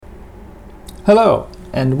Hello,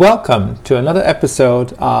 and welcome to another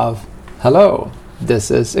episode of Hello,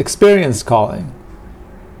 this is Experience Calling.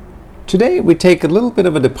 Today we take a little bit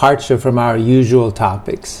of a departure from our usual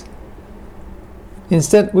topics.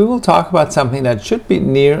 Instead, we will talk about something that should be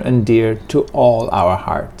near and dear to all our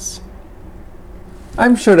hearts.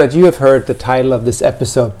 I'm sure that you have heard the title of this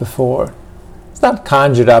episode before. It's not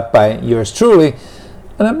conjured up by yours truly,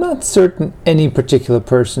 and I'm not certain any particular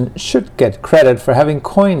person should get credit for having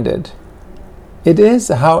coined it. It is,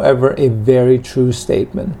 however, a very true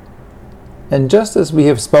statement. And just as we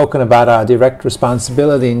have spoken about our direct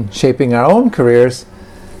responsibility in shaping our own careers,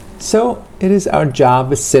 so it is our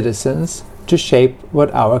job as citizens to shape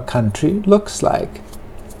what our country looks like.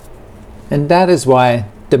 And that is why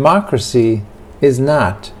democracy is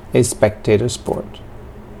not a spectator sport.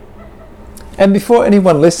 And before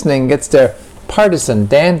anyone listening gets their partisan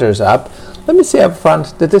danders up, let me say up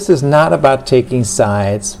front that this is not about taking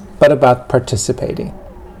sides, but about participating.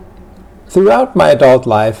 Throughout my adult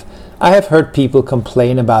life, I have heard people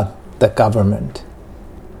complain about the government.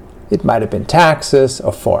 It might have been taxes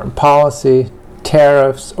or foreign policy,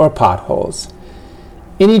 tariffs or potholes.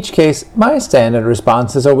 In each case, my standard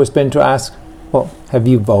response has always been to ask, well, have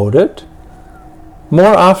you voted?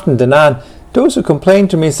 More often than not, those who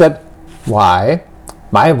complained to me said, why?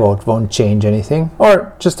 My vote won't change anything,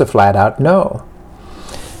 or just a flat-out no.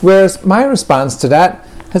 Whereas my response to that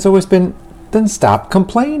has always been, then stop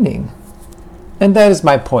complaining. And that is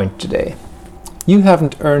my point today. You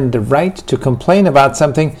haven't earned the right to complain about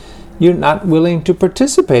something you're not willing to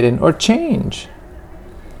participate in or change.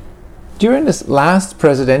 During this last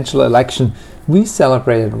presidential election, we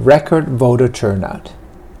celebrated record voter turnout.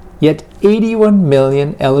 Yet 81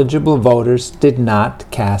 million eligible voters did not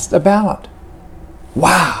cast a ballot.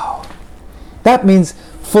 Wow! That means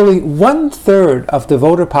fully 1/3 of the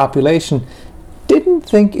voter population didn't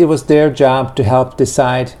think it was their job to help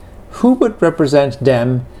decide who would represent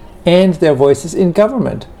them and their voices in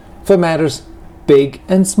government for matters big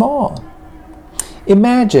and small.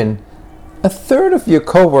 Imagine 1/3 of your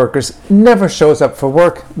coworkers never shows up for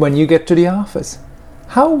work when you get to the office.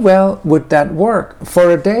 How well would that work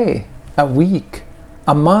for a day, a week,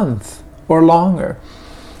 a month, or longer?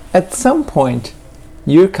 At some point,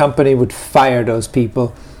 your company would fire those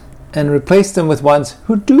people and replace them with ones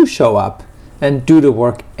who do show up and do the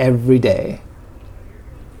work every day.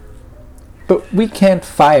 But we can't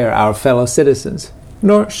fire our fellow citizens,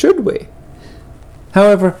 nor should we.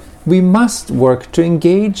 However, we must work to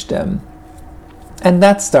engage them. And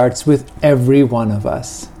that starts with every one of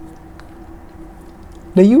us.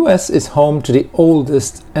 The US is home to the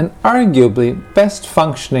oldest and arguably best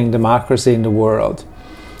functioning democracy in the world.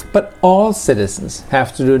 But all citizens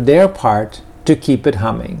have to do their part to keep it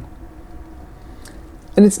humming.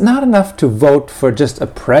 And it's not enough to vote for just a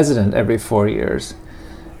president every 4 years.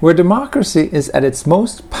 Where democracy is at its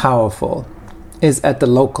most powerful is at the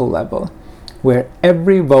local level, where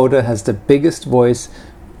every voter has the biggest voice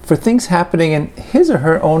for things happening in his or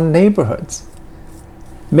her own neighborhoods.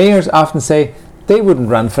 Mayors often say they wouldn't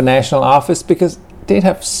run for national office because they'd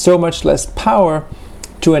have so much less power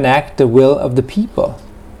to enact the will of the people.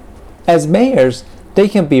 As mayors, they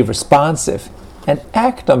can be responsive and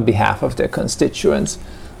act on behalf of their constituents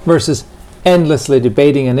versus endlessly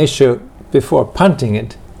debating an issue before punting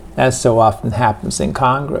it, as so often happens in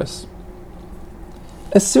Congress.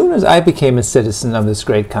 As soon as I became a citizen of this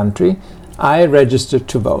great country, I registered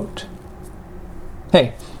to vote.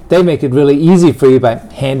 Hey, they make it really easy for you by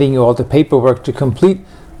handing you all the paperwork to complete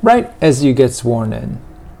right as you get sworn in.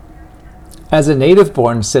 As a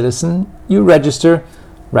native-born citizen, you register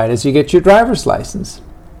right as you get your driver's license.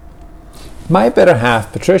 My better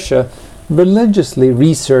half, Patricia, religiously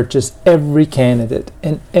researches every candidate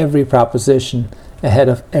and every proposition ahead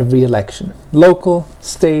of every election, local,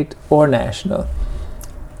 state, or national,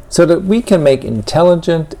 so that we can make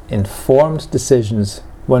intelligent, informed decisions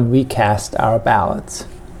when we cast our ballots.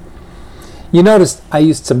 You noticed I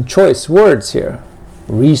used some choice words here: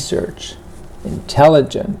 research,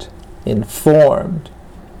 intelligent, informed.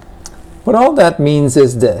 What all that means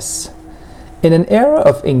is this: in an era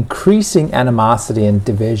of increasing animosity and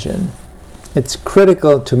division, it's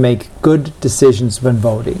critical to make good decisions when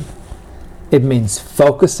voting. It means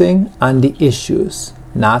focusing on the issues,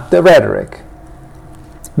 not the rhetoric.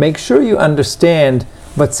 Make sure you understand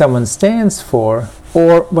what someone stands for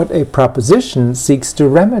or what a proposition seeks to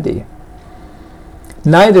remedy.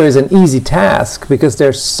 Neither is an easy task because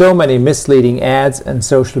there's so many misleading ads and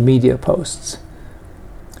social media posts.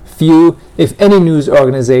 Few, if any, news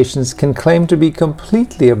organizations can claim to be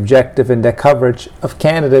completely objective in their coverage of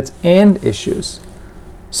candidates and issues.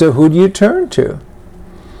 So who do you turn to?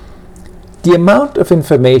 The amount of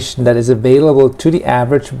information that is available to the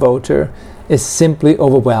average voter is simply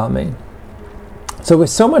overwhelming. So with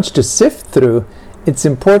so much to sift through, it's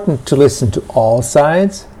important to listen to all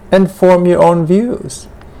sides and form your own views.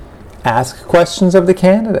 Ask questions of the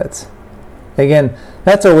candidates. Again,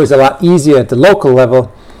 that's always a lot easier at the local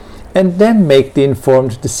level, and then make the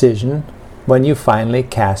informed decision when you finally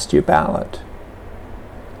cast your ballot.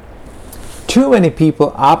 Too many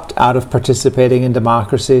people opt out of participating in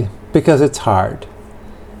democracy because it's hard.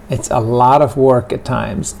 It's a lot of work at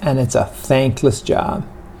times, and it's a thankless job.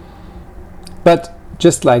 But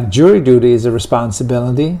just like jury duty is a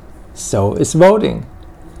responsibility, so is voting.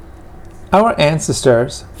 Our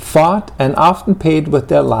ancestors fought and often paid with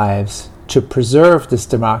their lives to preserve this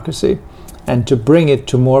democracy and to bring it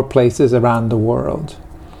to more places around the world.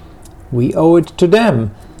 We owe it to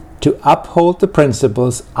them to uphold the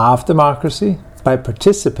principles of democracy by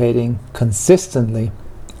participating consistently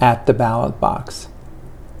at the ballot box.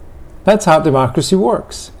 That's how democracy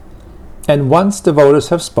works. And once the voters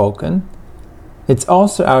have spoken, it's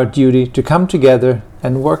also our duty to come together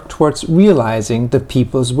and work towards realizing the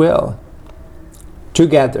people's will.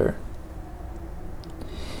 Together.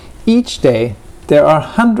 Each day, there are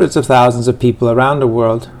hundreds of thousands of people around the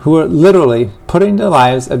world who are literally putting their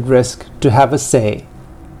lives at risk to have a say,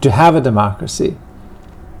 to have a democracy.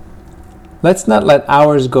 Let's not let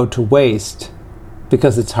ours go to waste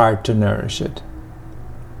because it's hard to nourish it.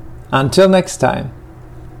 Until next time,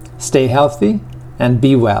 stay healthy and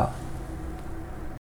be well.